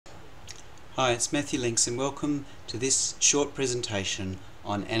Hi, it's Matthew Links and welcome to this short presentation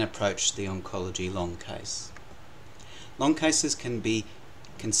on an approach to the Oncology Long case. Long cases can be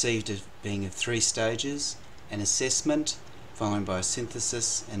conceived of being of three stages: an assessment, followed by a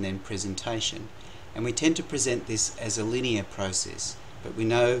synthesis and then presentation. And we tend to present this as a linear process, but we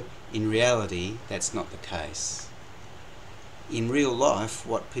know in reality that's not the case. In real life,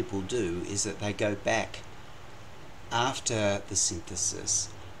 what people do is that they go back after the synthesis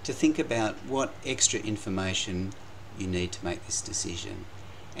to think about what extra information you need to make this decision.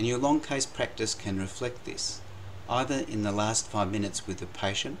 And your long case practice can reflect this, either in the last 5 minutes with the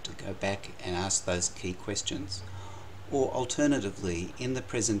patient to go back and ask those key questions, or alternatively in the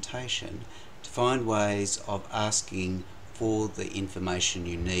presentation to find ways of asking for the information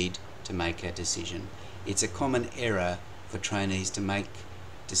you need to make a decision. It's a common error for trainees to make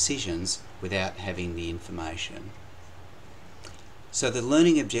decisions without having the information. So the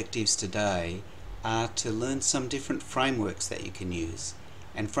learning objectives today are to learn some different frameworks that you can use,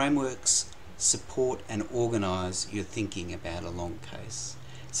 and frameworks support and organise your thinking about a long case.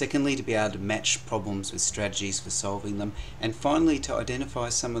 Secondly, to be able to match problems with strategies for solving them, and finally to identify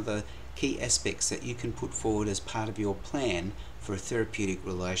some of the key aspects that you can put forward as part of your plan for a therapeutic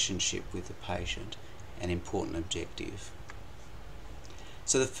relationship with the patient, an important objective.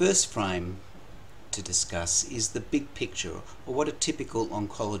 So the first frame to discuss is the big picture, or what a typical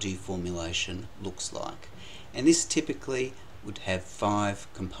oncology formulation looks like. And this typically would have 5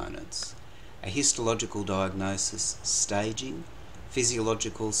 components: a histological diagnosis staging,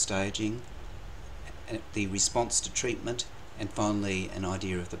 physiological staging, the response to treatment, and finally an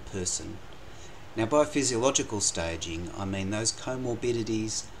idea of the person. Now, by physiological staging I mean those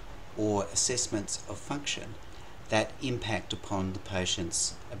comorbidities or assessments of function that impact upon the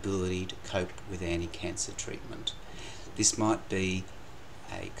patient's ability to cope with anti-cancer treatment. This might be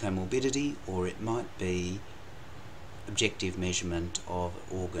a comorbidity, or it might be objective measurement of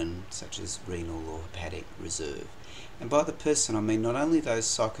organ such as renal or hepatic reserve. And by the person I mean not only those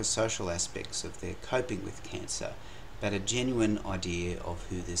psychosocial aspects of their coping with cancer, but a genuine idea of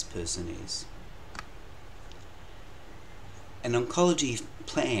who this person is. An oncology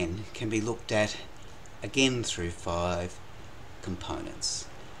plan can be looked at again through 5 components.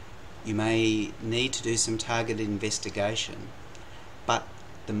 You may need to do some targeted investigation, but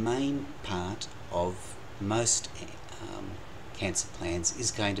the main part of most cancer plans is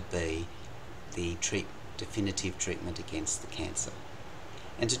going to be the definitive treatment against the cancer.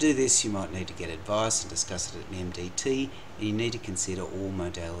 And to do this you might need to get advice and discuss it at an MDT, and you need to consider all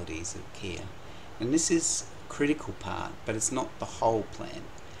modalities of care. And this is a critical part, but it's not the whole plan.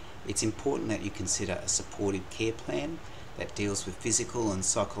 It's important that you consider a supportive care plan that deals with physical and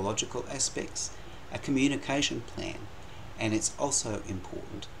psychological aspects, a communication plan, and it's also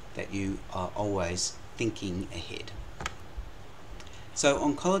important that you are always thinking ahead. So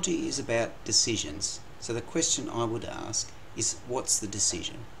oncology is about decisions. So the question I would ask is, what's the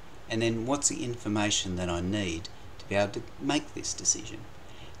decision? And then what's the information that I need to be able to make this decision?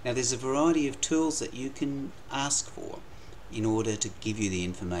 Now, there's a variety of tools that you can ask for in order to give you the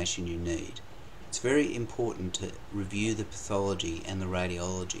information you need. It's very important to review the pathology and the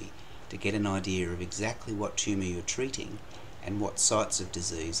radiology to get an idea of exactly what tumour you're treating and what sites of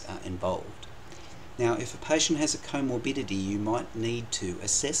disease are involved. Now, if a patient has a comorbidity, you might need to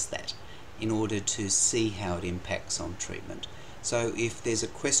assess that in order to see how it impacts on treatment. So if there's a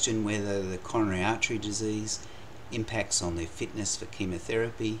question whether the coronary artery disease impacts on their fitness for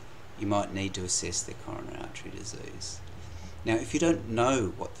chemotherapy, you might need to assess their coronary artery disease. Now, if you don't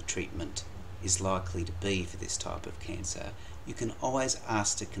know what the treatment is likely to be for this type of cancer, you can always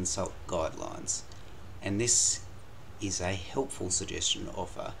ask to consult guidelines. And this is a helpful suggestion to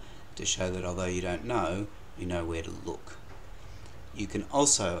offer to show that although you don't know, you know where to look. You can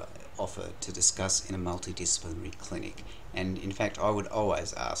also offer to discuss in a multidisciplinary clinic. And in fact, I would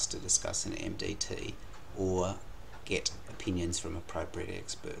always ask to discuss in an MDT or get opinions from appropriate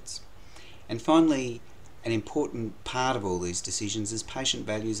experts. And finally, an important part of all these decisions is patient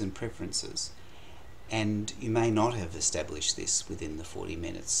values and preferences, and you may not have established this within the 40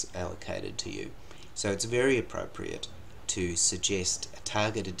 minutes allocated to you. So it's very appropriate to suggest a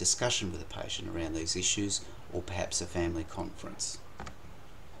targeted discussion with a patient around these issues, or perhaps a family conference.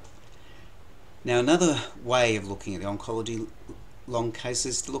 Now, another way of looking at the oncology long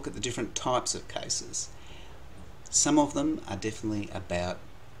cases is to look at the different types of cases. Some of them are definitely about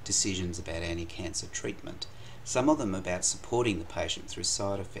decisions about anti-cancer treatment. Some of them about supporting the patient through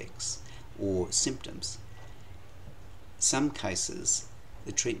side effects or symptoms. Some cases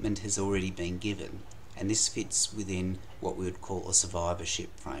the treatment has already been given, and this fits within what we would call a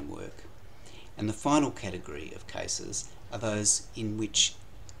survivorship framework. And the final category of cases are those in which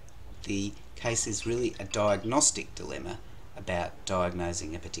the case is really a diagnostic dilemma about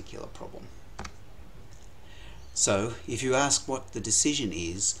diagnosing a particular problem. So if you ask what the decision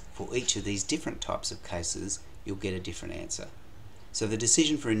is for each of these different types of cases, you'll get a different answer. So the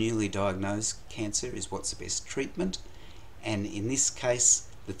decision for a newly diagnosed cancer is what's the best treatment, and in this case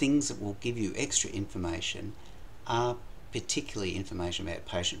the things that will give you extra information are particularly information about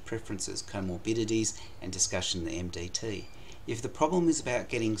patient preferences, comorbidities and discussion of the MDT. If the problem is about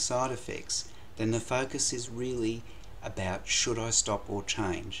getting side effects, then the focus is really about should I stop or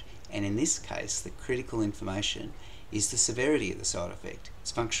change, and in this case the critical information is the severity of the side effect,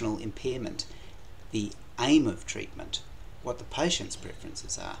 its functional impairment, the aim of treatment, what the patient's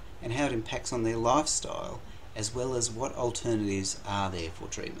preferences are and how it impacts on their lifestyle, as well as what alternatives are there for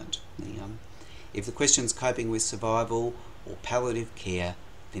treatment. If the question's coping with survival or palliative care,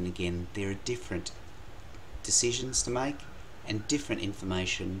 then again there are different decisions to make and different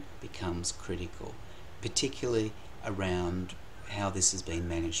information becomes critical, particularly around how this has been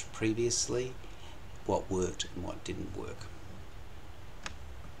managed previously, what worked and what didn't work.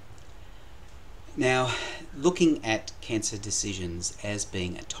 Now, looking at cancer decisions as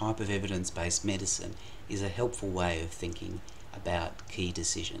being a type of evidence-based medicine is a helpful way of thinking about key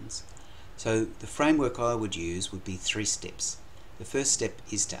decisions. So the framework I would use would be 3 steps. The first step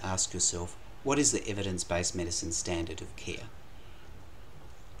is to ask yourself, what is the evidence-based medicine standard of care?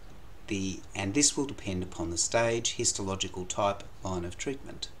 And this will depend upon the stage, histological type, line of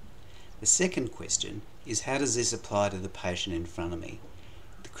treatment. The second question is, how does this apply to the patient in front of me?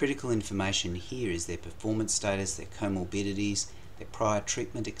 The critical information here is their performance status, their comorbidities, their prior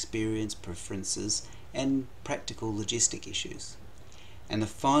treatment experience, preferences, and practical logistic issues. And the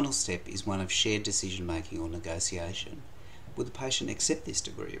final step is one of shared decision making or negotiation. Will the patient accept this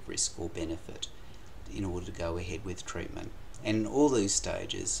degree of risk or benefit in order to go ahead with treatment? And in all these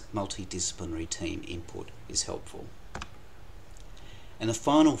stages, multidisciplinary team input is helpful. And the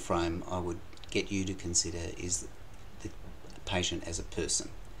final frame I would get you to consider is the patient as a person.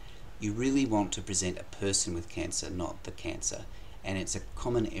 You really want to present a person with cancer, not the cancer. And it's a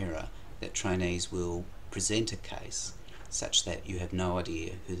common error that trainees will present a case such that you have no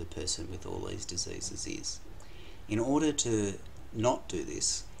idea who the person with all these diseases is. In order to not do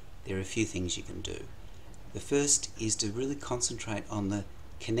this, there are a few things you can do. The first is to really concentrate on the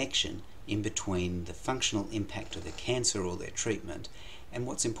connection in between the functional impact of the cancer or their treatment and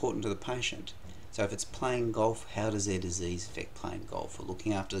what's important to the patient. So if it's playing golf, how does their disease affect playing golf, or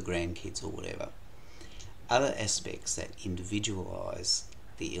looking after the grandkids or whatever? Other aspects that individualise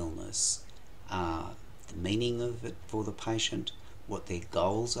the illness are the meaning of it for the patient, what their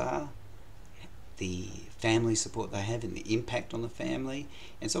goals are, the family support they have and the impact on the family.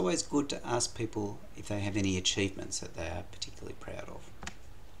 And it's always good to ask people if they have any achievements that they are particularly proud of.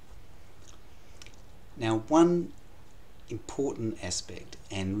 Now, one important aspect,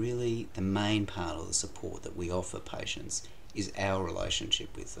 and really the main part of the support that we offer patients, is our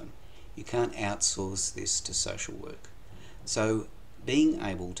relationship with them. You can't outsource this to social work. So being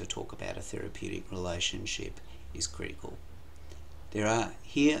able to talk about a therapeutic relationship is critical. Here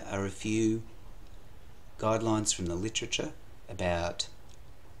are a few guidelines from the literature about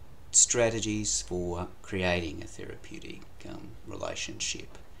strategies for creating a therapeutic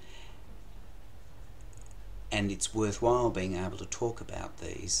relationship. And it's worthwhile being able to talk about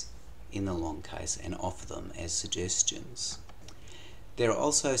these in the long case and offer them as suggestions. There are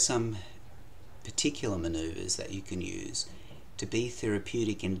also some particular manoeuvres that you can use to be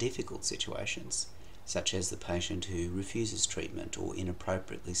therapeutic in difficult situations, such as the patient who refuses treatment or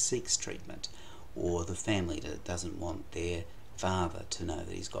inappropriately seeks treatment, or the family that doesn't want their father to know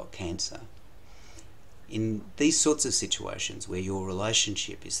that he's got cancer. In these sorts of situations where your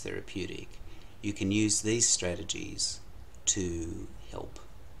relationship is therapeutic, you can use these strategies to help.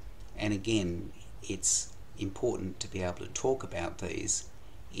 And again, it's important to be able to talk about these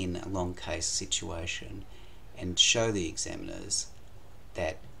in a long case situation and show the examiners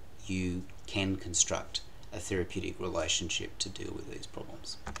that you can construct a therapeutic relationship to deal with these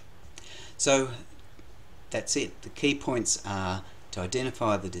problems. So that's it. The key points are to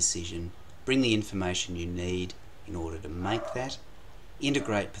identify the decision, bring the information you need in order to make that,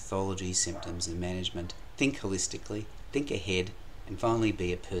 integrate pathology, symptoms and management, think holistically, think ahead, and finally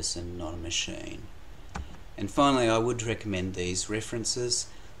be a person, not a machine. And finally, I would recommend these references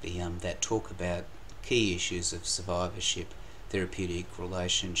that talk about key issues of survivorship, therapeutic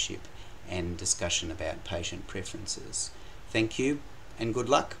relationship, and discussion about patient preferences. Thank you and good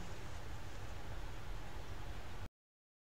luck.